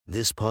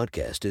This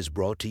podcast is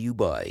brought to you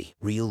by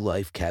Real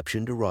Life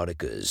Captioned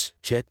Eroticas.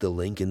 Check the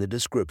link in the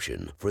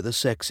description for the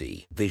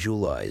sexy,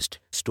 visualized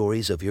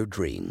stories of your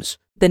dreams.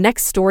 The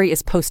next story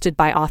is posted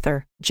by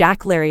author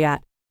Jack Lariat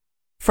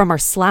from our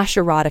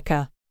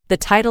 /erotica. The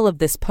title of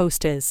this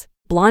post is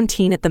Blonde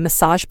Teen at the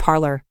Massage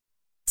Parlor.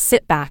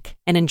 Sit back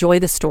and enjoy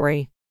the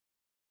story.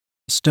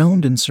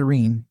 Stoned and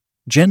serene,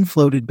 Jen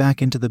floated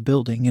back into the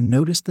building and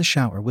noticed the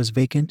shower was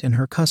vacant and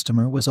her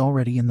customer was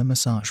already in the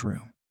massage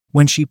room.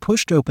 When she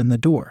pushed open the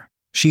door,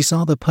 she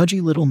saw the pudgy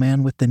little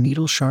man with the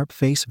needle-sharp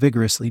face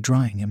vigorously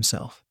drying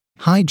himself.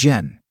 "Hi,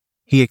 Jen,"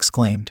 he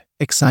exclaimed,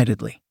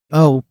 excitedly.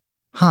 "Oh,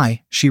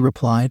 hi," she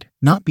replied,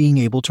 not being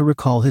able to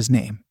recall his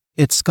name.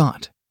 "It's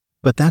Scott.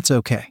 But that's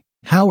okay.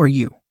 How are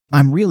you?"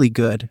 "I'm really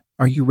good.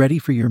 Are you ready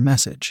for your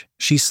message?"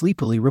 she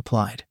sleepily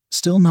replied,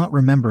 still not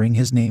remembering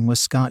his name was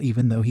Scott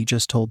even though he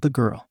just told the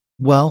girl.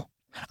 "Well,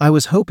 I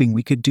was hoping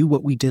we could do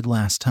what we did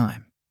last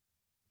time.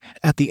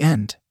 At the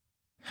end.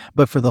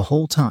 But for the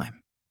whole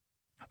time."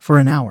 "For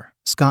an hour?"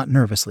 Scott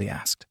nervously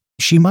asked.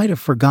 She might have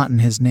forgotten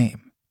his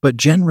name, but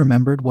Jen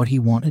remembered what he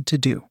wanted to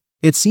do.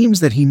 It seems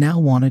that he now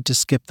wanted to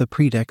skip the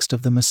pretext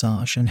of the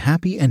massage and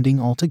happy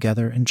ending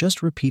altogether and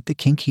just repeat the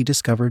kink he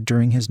discovered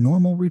during his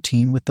normal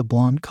routine with the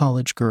blonde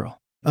college girl.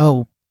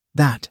 "Oh,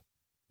 that.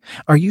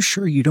 Are you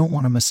sure you don't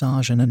want a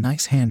massage and a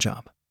nice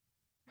handjob?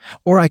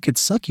 Or I could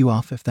suck you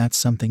off if that's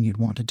something you'd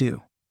want to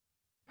do.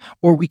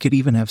 Or we could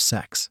even have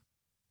sex,"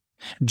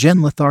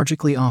 Jen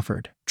lethargically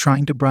offered,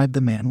 trying to bribe the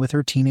man with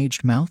her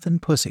teenaged mouth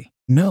and pussy.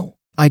 "No,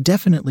 I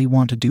definitely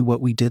want to do what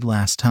we did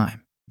last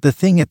time. The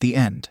thing at the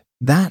end.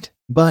 That,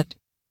 but,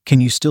 can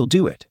you still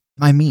do it?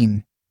 I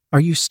mean, are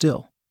you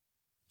still?"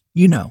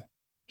 "You know,"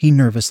 he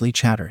nervously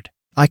chattered.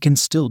 "I can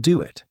still do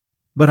it.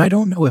 But I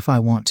don't know if I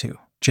want to,"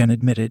 Jen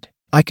admitted.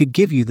 "I could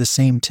give you the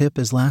same tip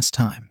as last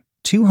time.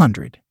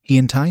 200, he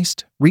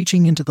enticed,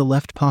 reaching into the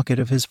left pocket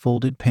of his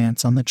folded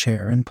pants on the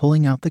chair and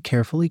pulling out the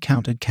carefully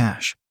counted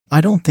cash. "I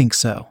don't think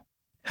so.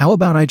 How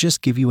about I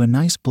just give you a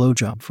nice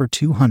blowjob for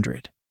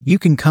 200? You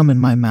can come in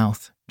my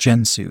mouth,"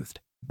 Jen soothed.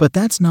 "But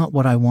that's not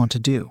what I want to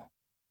do,"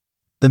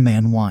 the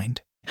man whined.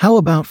 "How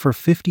about for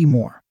 50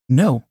 more?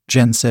 "No,"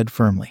 Jen said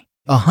firmly.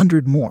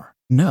 100 more.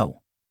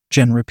 "No,"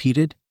 Jen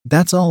repeated.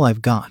 "That's all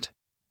I've got.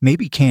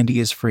 Maybe candy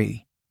is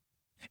free.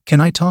 Can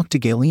I talk to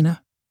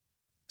Galena?"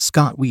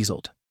 Scott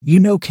weaseled.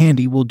 "You know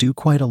candy will do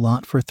quite a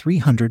lot for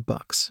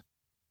 $300.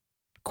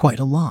 "Quite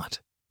a lot,"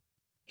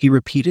 he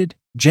repeated.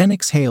 Jen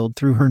exhaled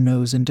through her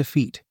nose in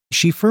defeat.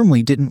 She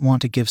firmly didn't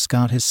want to give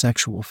Scott his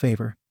sexual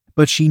favor,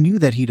 but she knew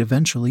that he'd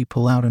eventually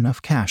pull out enough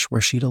cash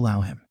where she'd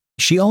allow him.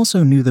 She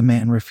also knew the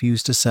man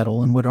refused to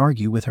settle and would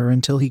argue with her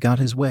until he got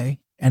his way,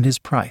 and his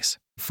price.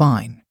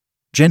 "Fine,"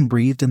 Jen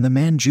breathed, and the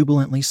man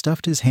jubilantly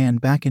stuffed his hand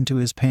back into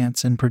his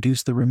pants and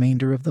produced the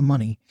remainder of the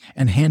money,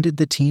 and handed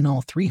the teen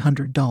all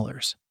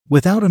 $300.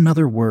 Without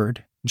another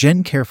word,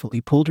 Jen carefully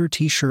pulled her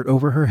t-shirt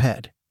over her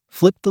head,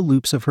 flipped the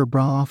loops of her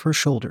bra off her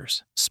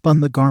shoulders, spun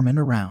the garment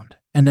around,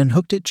 and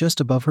unhooked it just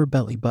above her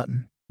belly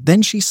button.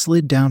 Then she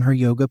slid down her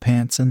yoga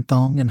pants and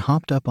thong and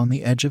hopped up on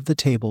the edge of the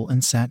table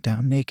and sat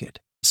down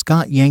naked.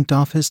 Scott yanked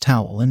off his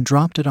towel and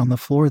dropped it on the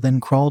floor, then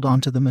crawled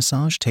onto the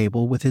massage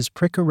table with his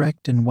prick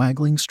erect and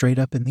waggling straight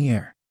up in the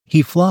air.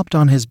 He flopped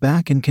on his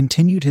back and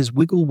continued his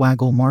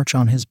wiggle-waggle march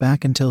on his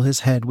back until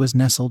his head was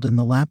nestled in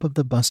the lap of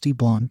the busty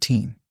blonde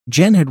teen.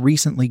 Jen had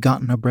recently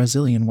gotten a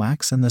Brazilian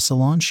wax, and the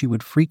salon she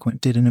would frequent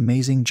did an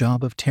amazing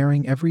job of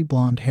tearing every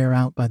blonde hair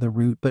out by the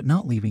root but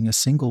not leaving a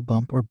single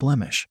bump or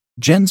blemish.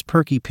 Jen's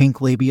perky pink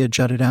labia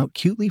jutted out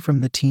cutely from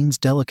the teen's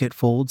delicate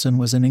folds and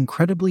was an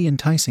incredibly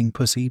enticing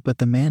pussy, but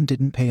the man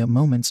didn't pay a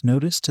moment's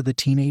notice to the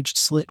teenaged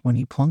slit when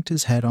he plunked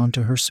his head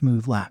onto her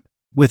smooth lap.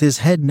 With his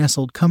head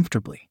nestled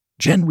comfortably,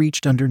 Jen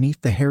reached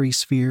underneath the hairy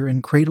sphere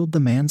and cradled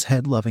the man's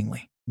head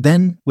lovingly.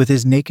 Then, with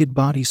his naked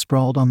body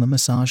sprawled on the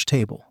massage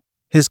table,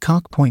 his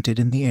cock pointed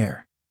in the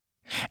air,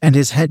 and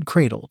his head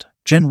cradled,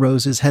 Jen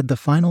rose his head the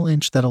final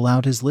inch that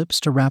allowed his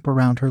lips to wrap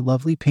around her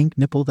lovely pink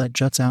nipple that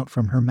juts out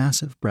from her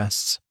massive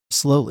breasts.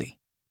 Slowly,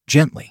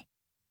 gently,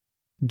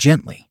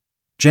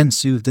 Jen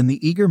soothed, and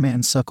the eager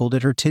man suckled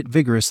at her tit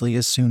vigorously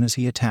as soon as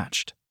he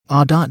attached.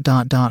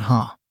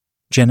 Ha.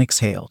 Jen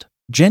exhaled.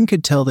 Jen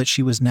could tell that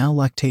she was now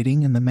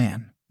lactating, and the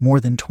man, more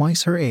than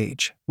twice her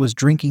age, was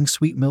drinking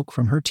sweet milk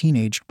from her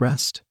teenaged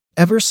breast.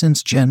 Ever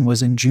since Jen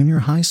was in junior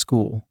high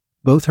school,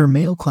 both her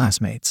male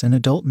classmates and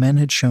adult men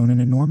had shown an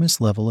enormous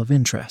level of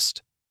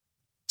interest,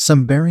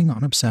 some bearing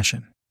on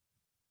obsession,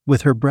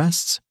 with her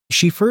breasts.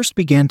 She first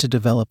began to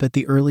develop at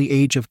the early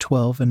age of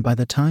 12, and by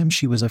the time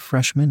she was a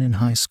freshman in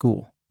high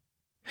school,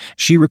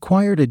 she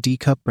required a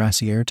D-cup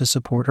brassiere to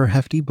support her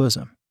hefty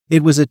bosom.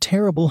 It was a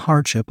terrible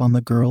hardship on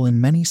the girl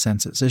in many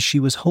senses, as she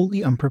was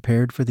wholly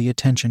unprepared for the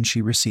attention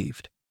she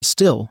received.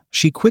 Still,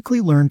 she quickly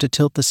learned to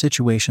tilt the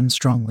situation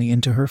strongly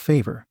into her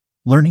favor,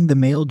 learning the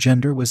male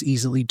gender was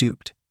easily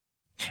duped,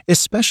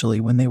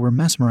 especially when they were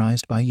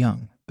mesmerized by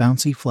young,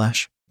 bouncy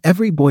flesh.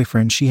 Every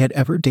boyfriend she had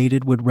ever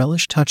dated would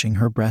relish touching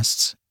her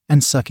breasts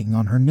and sucking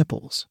on her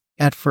nipples.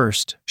 At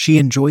first, she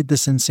enjoyed the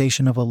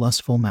sensation of a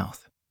lustful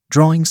mouth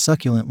drawing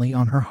succulently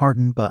on her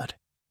hardened butt.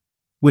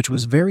 which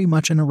was very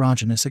much an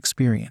erogenous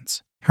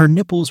experience. Her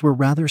nipples were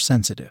rather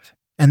sensitive,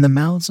 and the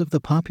mouths of the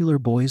popular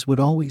boys would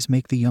always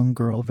make the young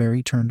girl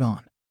very turned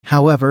on.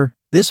 However,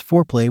 this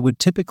foreplay would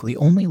typically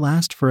only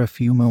last for a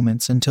few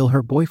moments until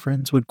her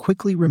boyfriends would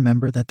quickly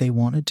remember that they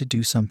wanted to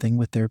do something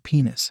with their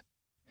penis,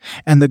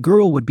 and the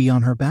girl would be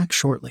on her back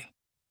shortly,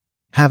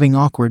 having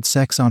awkward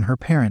sex on her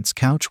parents'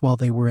 couch while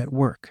they were at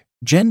work.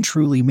 Jen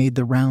truly made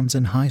the rounds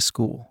in high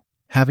school,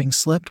 having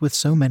slept with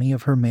so many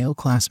of her male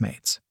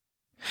classmates.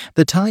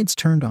 The tides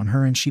turned on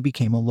her and she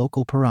became a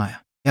local pariah.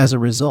 As a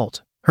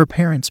result, her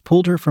parents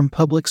pulled her from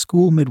public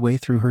school midway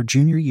through her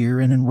junior year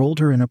and enrolled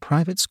her in a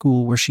private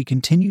school where she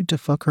continued to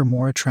fuck her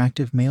more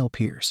attractive male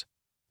peers,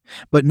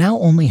 but now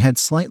only had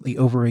slightly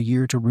over a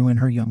year to ruin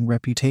her young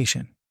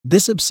reputation.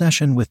 This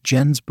obsession with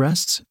Jen's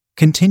breasts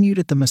continued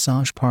at the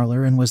massage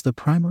parlor and was the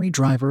primary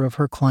driver of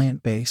her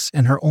client base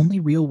and her only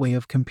real way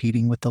of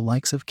competing with the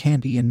likes of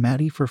Candy and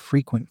Maddie for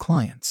frequent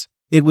clients.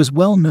 It was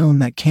well known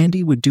that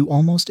Candy would do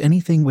almost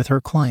anything with her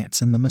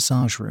clients in the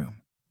massage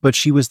room, but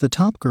she was the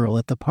top girl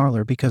at the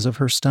parlor because of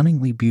her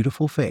stunningly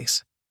beautiful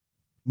face,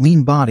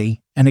 lean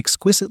body, and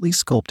exquisitely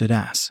sculpted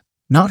ass,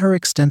 not her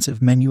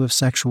extensive menu of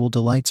sexual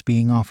delights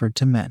being offered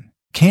to men.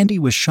 Candy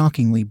was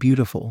shockingly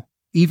beautiful,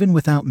 even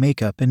without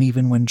makeup, and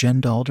even when Jen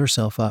dolled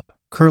herself up,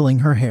 curling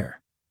her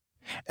hair,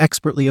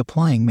 expertly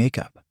applying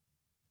makeup,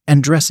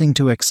 and dressing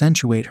to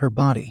accentuate her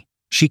body,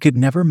 she could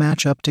never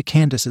match up to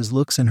Candace's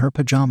looks in her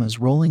pajamas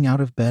rolling out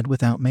of bed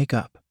without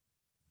makeup.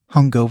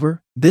 Hungover?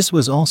 This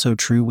was also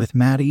true with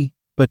Maddie,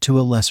 but to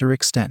a lesser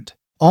extent.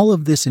 All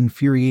of this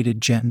infuriated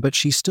Jen, but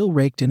she still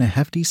raked in a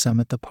hefty sum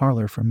at the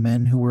parlor from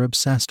men who were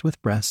obsessed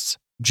with breasts.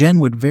 Jen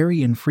would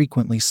very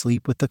infrequently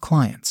sleep with the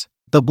clients.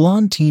 The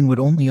blonde teen would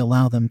only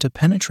allow them to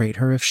penetrate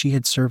her if she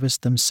had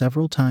serviced them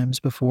several times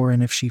before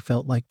and if she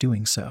felt like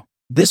doing so.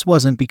 This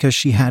wasn't because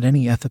she had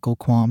any ethical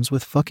qualms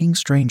with fucking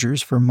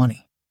strangers for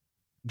money.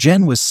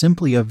 Jen was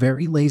simply a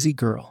very lazy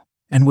girl,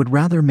 and would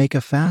rather make a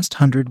fast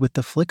 100 with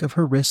the flick of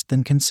her wrist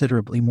than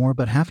considerably more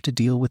but have to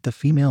deal with the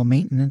female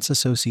maintenance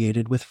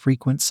associated with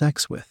frequent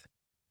sex with,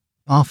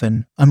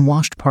 often,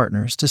 unwashed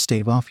partners to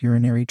stave off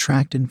urinary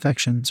tract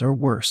infections or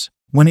worse.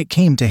 When it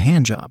came to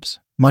handjobs,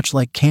 much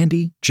like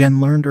Candy,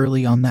 Jen learned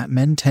early on that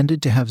men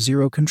tended to have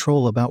zero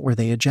control about where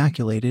they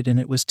ejaculated, and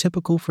it was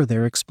typical for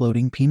their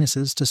exploding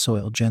penises to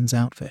soil Jen's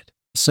outfit.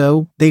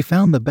 So, they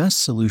found the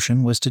best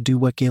solution was to do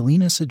what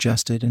Galena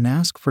suggested and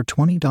ask for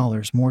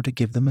 $20 more to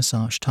give the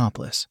massage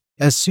topless.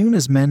 As soon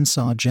as men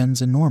saw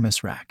Jen's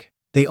enormous rack,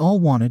 they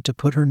all wanted to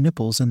put her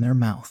nipples in their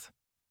mouth.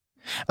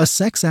 A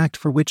sex act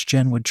for which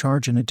Jen would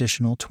charge an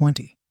additional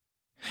 $20,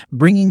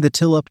 bringing the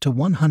till up to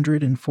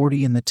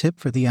 $140 in the tip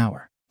for the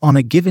hour. On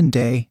a given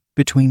day,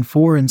 between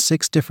 4 and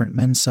 6 different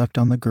men sucked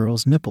on the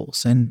girl's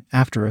nipples, and,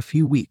 after a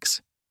few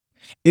weeks,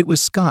 it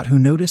was Scott who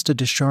noticed a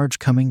discharge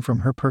coming from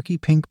her perky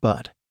pink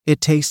butt. "It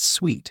tastes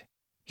sweet,"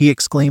 he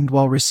exclaimed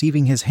while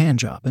receiving his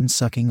handjob and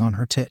sucking on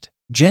her tit.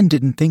 Jen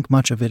didn't think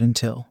much of it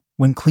until,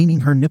 when cleaning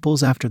her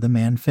nipples after the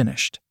man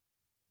finished,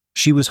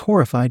 she was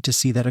horrified to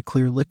see that a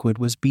clear liquid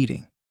was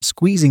beading,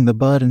 squeezing the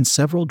bud, and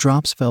several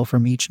drops fell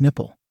from each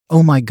nipple.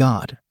 "Oh my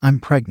God,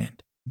 I'm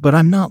pregnant. But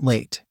I'm not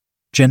late,"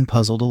 Jen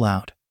puzzled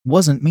aloud.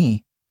 "Wasn't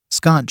me,"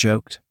 Scott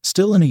joked,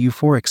 still in a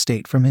euphoric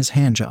state from his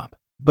handjob.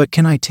 "But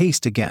can I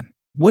taste again?"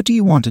 "What do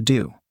you want to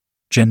do?"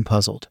 Jen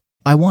puzzled.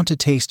 "I want to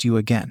taste you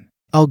again."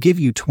 "I'll give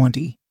you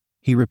 20,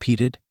 he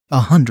repeated.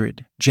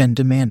 100, Jen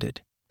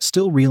demanded,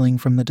 still reeling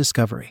from the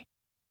discovery,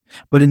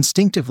 but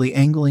instinctively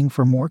angling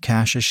for more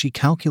cash as she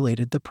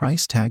calculated the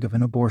price tag of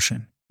an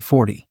abortion.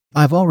 40.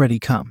 "I've already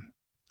come.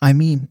 I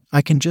mean,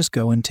 I can just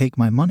go and take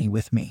my money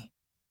with me.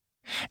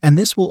 And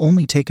this will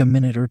only take a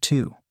minute or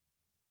two.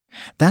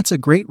 That's a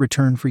great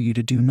return for you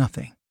to do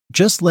nothing."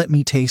 "Just let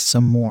me taste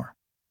some more,"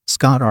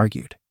 Scott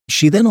argued.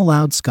 She then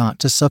allowed Scott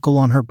to suckle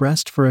on her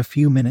breast for a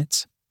few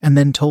minutes, and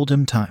then told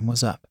him time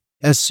was up.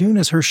 As soon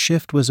as her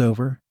shift was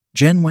over,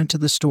 Jen went to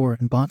the store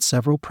and bought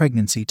several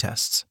pregnancy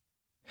tests,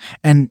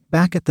 and,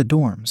 back at the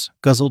dorms,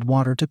 guzzled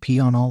water to pee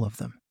on all of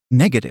them.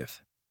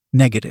 Negative,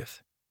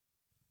 negative,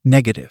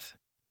 negative,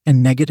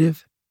 and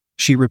negative,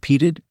 she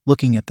repeated,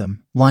 looking at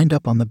them, lined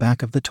up on the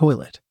back of the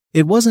toilet.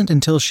 It wasn't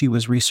until she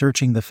was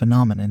researching the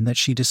phenomenon that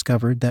she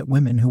discovered that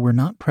women who were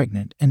not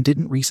pregnant and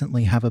didn't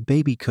recently have a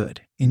baby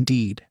could,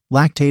 indeed,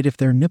 lactate if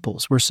their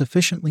nipples were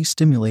sufficiently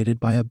stimulated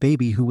by a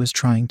baby who was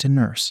trying to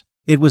nurse.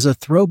 It was a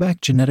throwback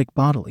genetic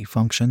bodily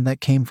function that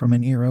came from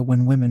an era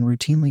when women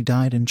routinely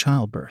died in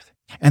childbirth,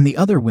 and the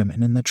other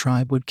women in the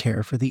tribe would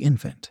care for the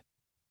infant,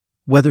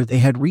 whether they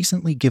had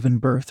recently given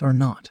birth or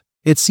not.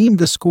 It seemed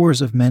the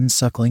scores of men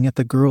suckling at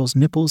the girl's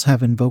nipples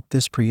have invoked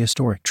this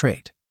prehistoric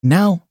trait.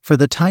 Now, for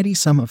the tidy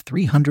sum of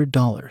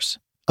 $300,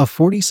 a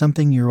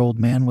 40-something-year-old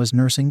man was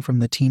nursing from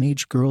the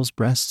teenage girl's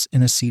breasts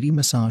in a seedy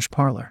massage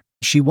parlor.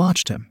 She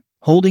watched him,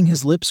 holding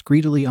his lips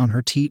greedily on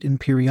her teat and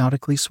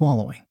periodically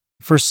swallowing.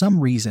 For some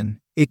reason,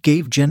 it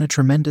gave Jen a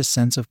tremendous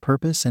sense of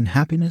purpose and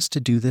happiness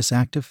to do this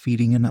act of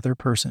feeding another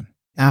person.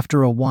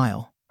 After a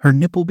while, her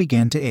nipple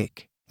began to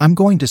ache. "I'm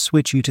going to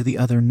switch you to the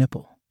other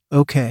nipple,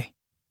 okay?"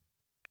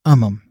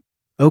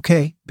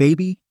 Okay,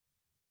 baby?"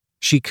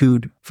 she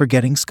cooed,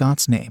 forgetting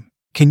Scott's name.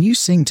 Can you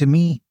sing to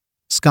me?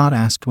 Scott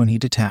asked when he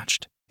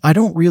detached. I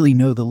don't really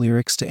know the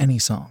lyrics to any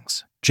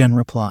songs, Jen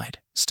replied,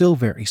 still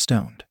very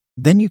stoned.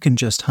 Then you can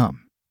just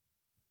hum.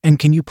 And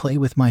can you play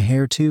with my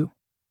hair too?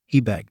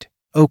 He begged.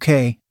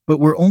 Okay, but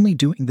we're only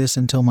doing this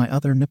until my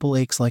other nipple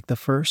aches like the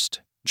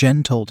first,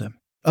 Jen told him.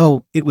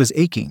 Oh, it was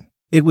aching.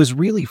 It was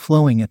really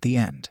flowing at the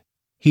end.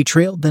 He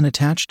trailed, then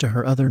attached to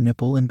her other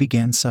nipple and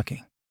began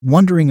sucking.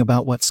 Wondering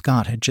about what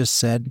Scott had just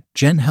said,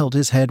 Jen held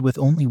his head with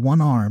only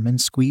one arm and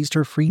squeezed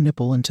her free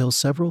nipple until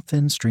several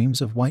thin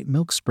streams of white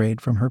milk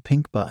sprayed from her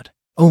pink bud.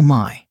 Oh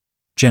my!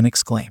 Jen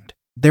exclaimed.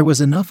 There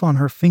was enough on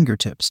her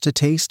fingertips to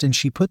taste, and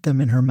she put them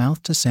in her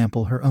mouth to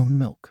sample her own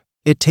milk.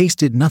 It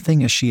tasted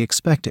nothing as she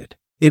expected.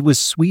 It was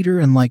sweeter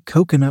and like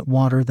coconut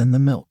water than the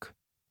milk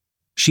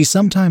she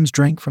sometimes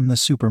drank from the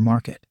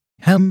supermarket.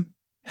 Hem,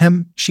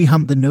 she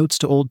hummed the notes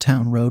to Old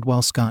Town Road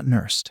while Scott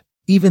nursed.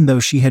 Even though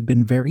she had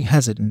been very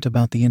hesitant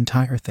about the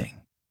entire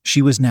thing,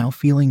 she was now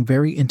feeling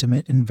very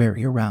intimate and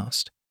very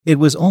aroused. It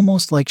was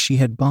almost like she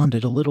had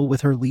bonded a little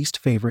with her least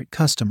favorite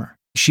customer.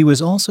 She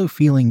was also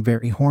feeling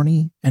very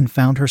horny and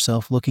found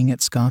herself looking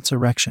at Scott's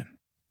erection,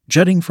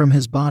 jutting from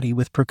his body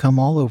with precum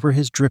all over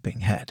his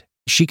dripping head.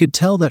 She could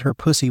tell that her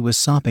pussy was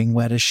sopping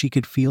wet as she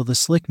could feel the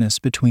slickness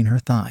between her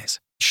thighs.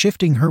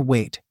 Shifting her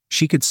weight,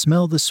 she could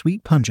smell the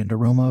sweet pungent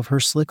aroma of her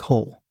slick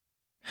hole,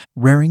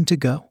 raring to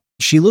go.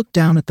 She looked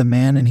down at the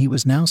man, and he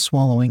was now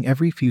swallowing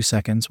every few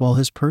seconds while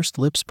his pursed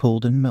lips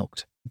pulled and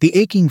milked. The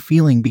aching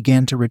feeling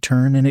began to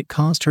return, and it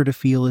caused her to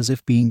feel as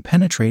if being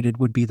penetrated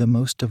would be the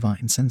most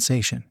divine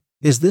sensation.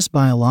 Is this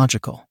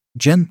biological?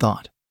 Jen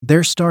thought.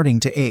 They're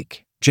starting to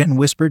ache, Jen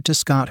whispered to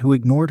Scott, who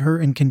ignored her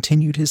and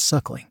continued his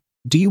suckling.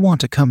 Do you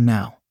want to come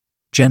now?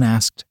 Jen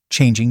asked,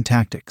 changing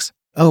tactics.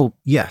 Oh,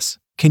 yes.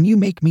 Can you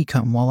make me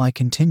come while I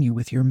continue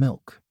with your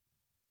milk?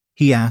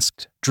 He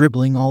asked,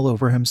 dribbling all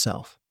over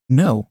himself.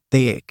 No,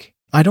 they ache.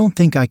 I don't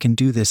think I can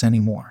do this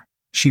anymore,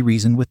 she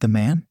reasoned with the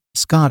man.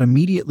 Scott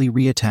immediately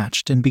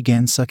reattached and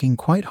began sucking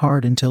quite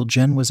hard until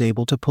Jen was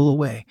able to pull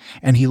away,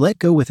 and he let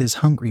go with his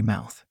hungry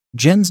mouth.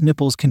 Jen's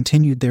nipples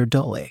continued their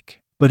dull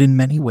ache, but in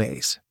many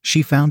ways,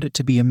 she found it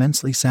to be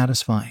immensely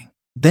satisfying.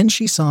 Then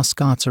she saw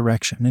Scott's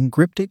erection and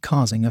gripped it,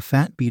 causing a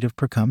fat bead of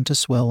precum to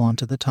swell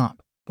onto the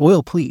top.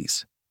 Oil,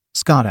 please,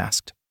 Scott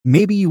asked.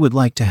 Maybe you would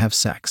like to have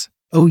sex.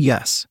 Oh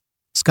yes,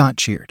 Scott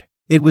cheered.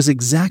 It was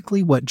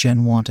exactly what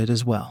Jen wanted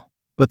as well.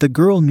 But the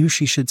girl knew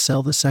she should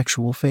sell the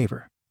sexual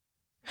favor,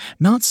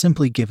 not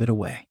simply give it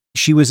away.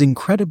 She was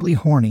incredibly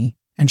horny,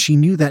 and she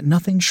knew that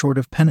nothing short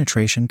of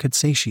penetration could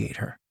satiate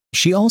her.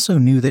 She also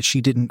knew that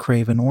she didn't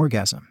crave an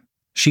orgasm.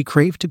 She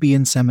craved to be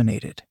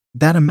inseminated.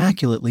 That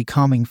immaculately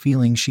calming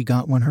feeling she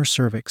got when her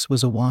cervix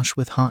was awash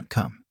with hot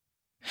cum,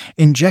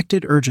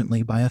 injected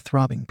urgently by a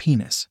throbbing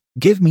penis.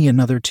 Give me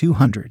another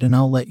 200 and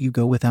I'll let you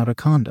go without a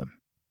condom.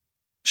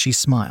 She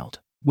smiled.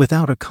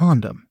 Without a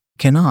condom?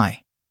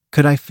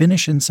 Could I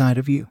finish inside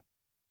of you?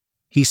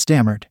 He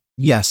stammered.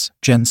 Yes,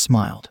 Jen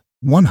smiled.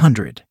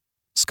 100.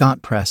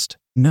 Scott pressed.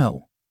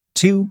 No.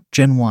 2,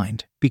 Jen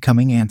whined,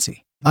 becoming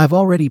antsy. I've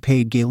already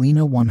paid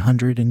Galena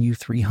 100 and you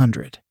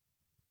 300.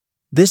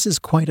 This is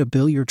quite a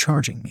bill you're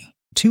charging me.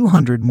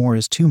 200 more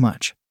is too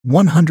much.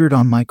 100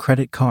 on my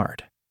credit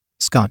card,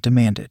 Scott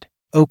demanded.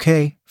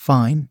 Okay,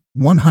 fine,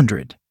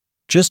 100.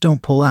 Just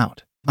don't pull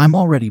out. I'm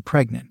already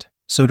pregnant,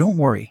 so don't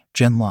worry,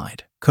 Jen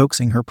lied,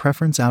 coaxing her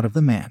preference out of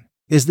the man.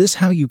 Is this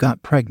how you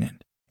got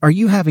pregnant? Are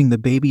you having the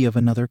baby of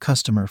another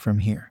customer from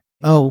here?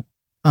 Oh,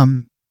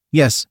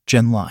 yes,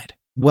 Jen lied.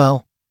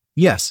 Well,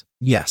 yes,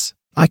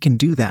 I can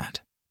do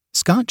that.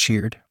 Scott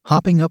cheered,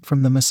 hopping up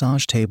from the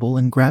massage table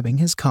and grabbing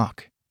his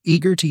cock,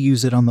 eager to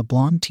use it on the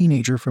blonde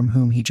teenager from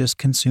whom he just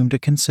consumed a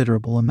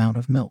considerable amount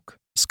of milk.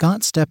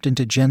 Scott stepped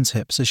into Jen's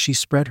hips as she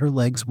spread her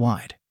legs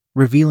wide,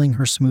 revealing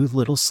her smooth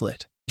little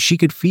slit. She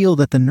could feel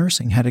that the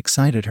nursing had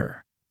excited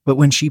her, but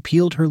when she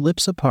peeled her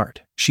lips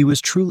apart, she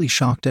was truly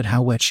shocked at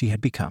how wet she had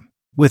become.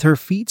 With her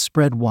feet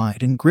spread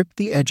wide and gripped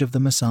the edge of the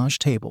massage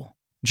table,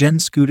 Jen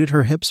scooted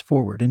her hips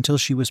forward until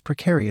she was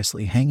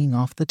precariously hanging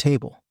off the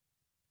table,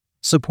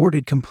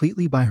 supported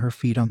completely by her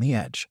feet on the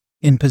edge.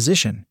 In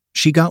position,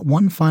 she got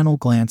one final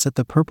glance at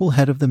the purple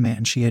head of the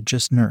man she had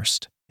just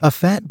nursed. A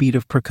fat bead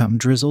of precum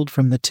drizzled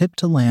from the tip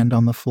to land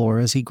on the floor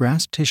as he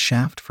grasped his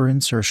shaft for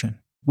insertion.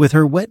 With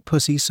her wet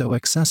pussy so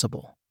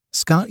accessible,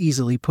 Scott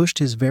easily pushed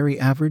his very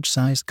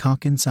average-sized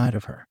cock inside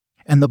of her,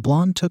 and the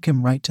blonde took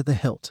him right to the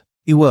hilt.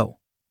 Ewo,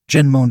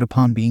 Jen moaned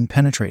upon being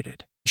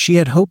penetrated. She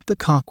had hoped the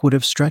cock would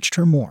have stretched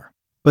her more,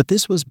 but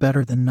this was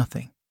better than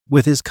nothing.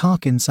 With his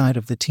cock inside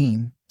of the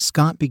teen,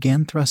 Scott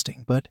began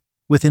thrusting, but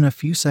within a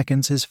few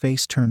seconds his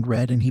face turned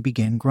red and he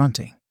began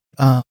grunting.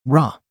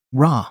 Rah.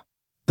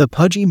 The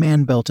pudgy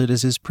man belted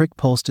as his prick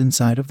pulsed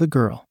inside of the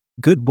girl.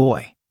 Good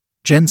boy,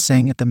 Jen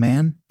sang at the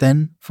man.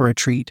 Then, for a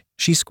treat,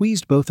 she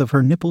squeezed both of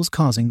her nipples,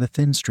 causing the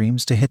thin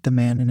streams to hit the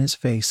man in his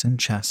face and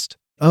chest.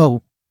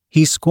 Oh,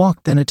 he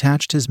squawked, then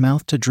attached his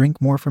mouth to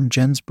drink more from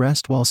Jen's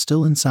breast while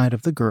still inside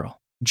of the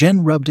girl.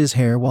 Jen rubbed his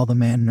hair while the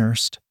man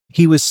nursed.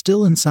 He was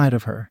still inside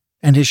of her,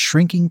 and his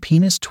shrinking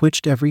penis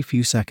twitched every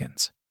few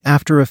seconds.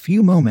 After a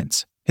few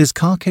moments, his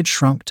cock had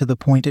shrunk to the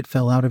point it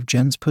fell out of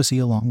Jen's pussy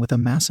along with a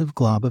massive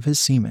glob of his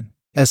semen.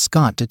 As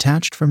Scott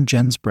detached from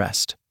Jen's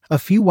breast, a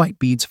few white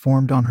beads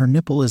formed on her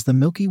nipple as the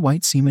milky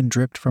white semen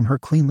dripped from her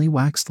cleanly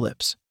waxed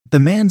lips. The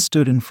man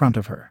stood in front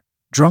of her,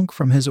 drunk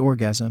from his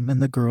orgasm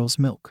and the girl's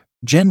milk.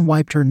 Jen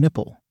wiped her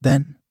nipple,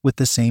 then, with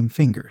the same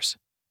fingers,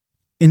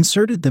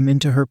 inserted them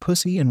into her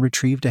pussy and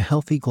retrieved a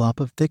healthy glop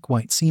of thick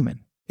white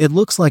semen. "It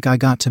looks like I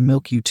got to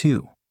milk you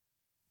too."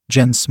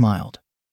 Jen smiled.